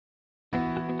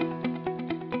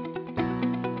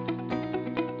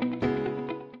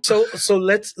So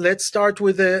let's start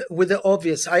with the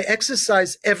obvious. I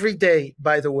exercise every day,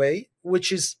 by the way,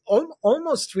 which is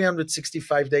almost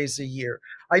 365 days a year.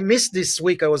 I missed this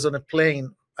week. I was on a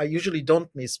plane. I usually don't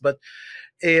miss, but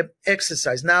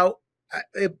exercise. Now,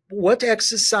 what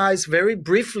exercise? Very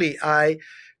briefly,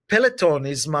 Peloton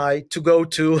is my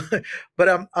to-go-to,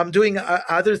 but I'm doing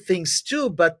other things too.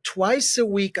 But twice a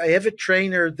week, I have a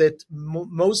trainer that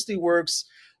mostly works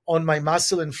on my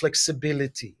muscle and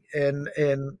flexibility, and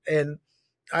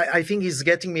I think he's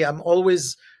getting me. I'm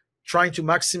always trying to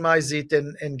maximize it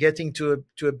and getting to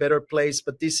a better place.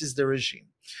 But this is the regime.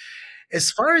 As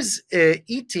far as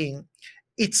eating,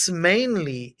 it's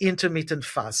mainly intermittent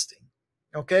fasting.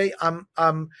 Okay,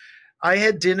 I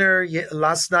had dinner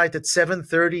last night at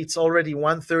 7:30. It's already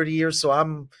 1:30 here, so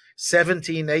I'm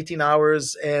 17, 18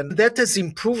 hours. And that has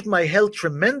improved my health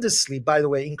tremendously, by the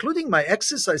way, including my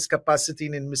exercise capacity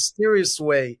in a mysterious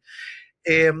way.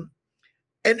 And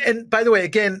by the way,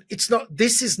 again,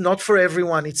 this is not for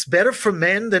everyone. It's better for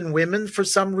men than women for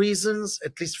some reasons,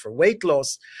 at least for weight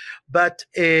loss. But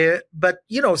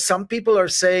some people are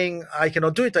saying, I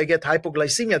cannot do it. I get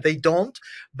hypoglycemia. They don't.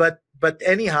 But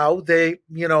anyhow,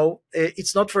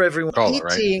 it's not for everyone.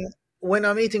 Eating, right? When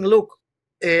I'm eating, look,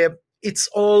 it's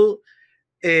all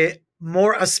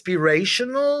more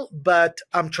aspirational, but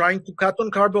I'm trying to cut on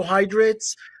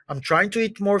carbohydrates. I'm trying to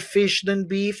eat more fish than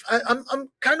beef. I'm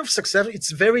kind of successful.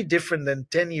 It's very different than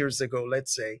 10 years ago,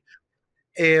 let's say.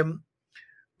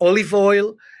 Olive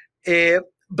oil.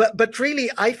 But really,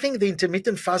 I think the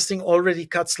intermittent fasting already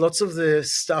cuts lots of the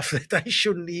stuff that I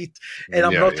shouldn't eat, and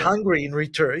I'm not hungry in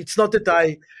return. It's not that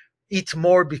I eat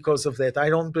more because of that. I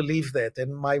don't believe that,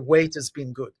 and my weight has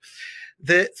been good.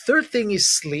 The third thing is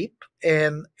sleep,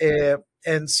 and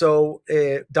so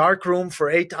dark room for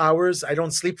 8 hours. I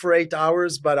don't sleep for 8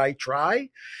 hours, but I try.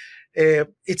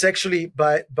 It's actually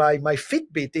by my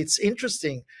Fitbit. It's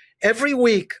interesting. Every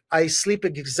week I sleep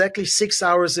exactly 6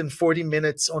 hours and 40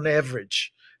 minutes on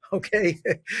average. Okay.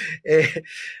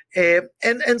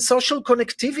 And social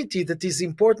connectivity, that is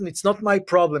important. It's not my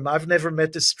problem. I've never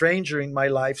met a stranger in my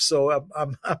life, so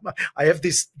I have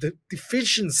this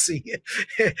deficiency.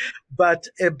 but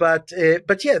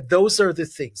yeah, those are the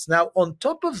things. Now, on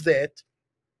top of that,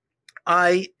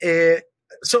 let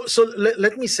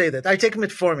me say that I take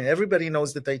metformin. Everybody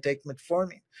knows that I take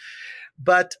metformin,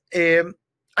 but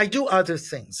I do other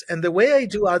things. And the way I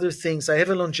do other things, I have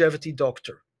a longevity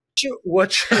doctor.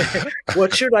 What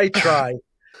should I try?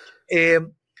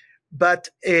 But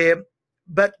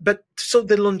so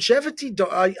the longevity,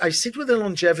 I sit with a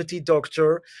longevity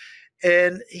doctor,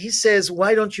 and he says,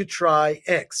 why don't you try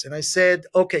X? And I said,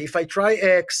 okay, if I try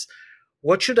X,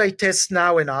 what should I test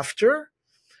now and after?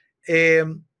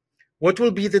 What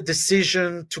will be the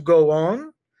decision to go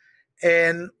on?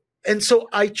 And so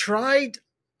I tried,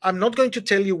 I'm not going to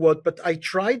tell you what, but I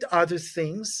tried other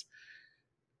things.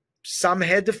 Some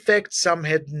had effects, some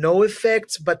had no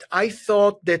effects, but I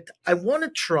thought that I want to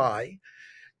try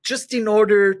just in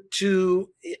order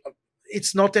to,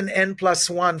 it's not an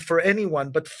N+1 for anyone,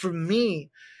 but for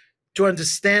me to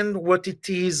understand what it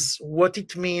is, what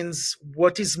it means,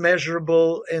 what is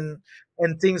measurable, and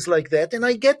things like that. And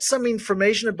I get some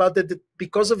information about that.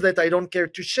 Because of that, I don't care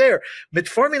to share.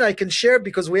 Metformin I can share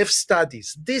because we have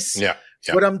studies.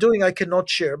 What I'm doing, I cannot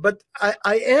share. But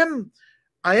I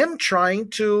am trying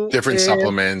to different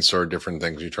supplements or different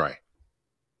things you try.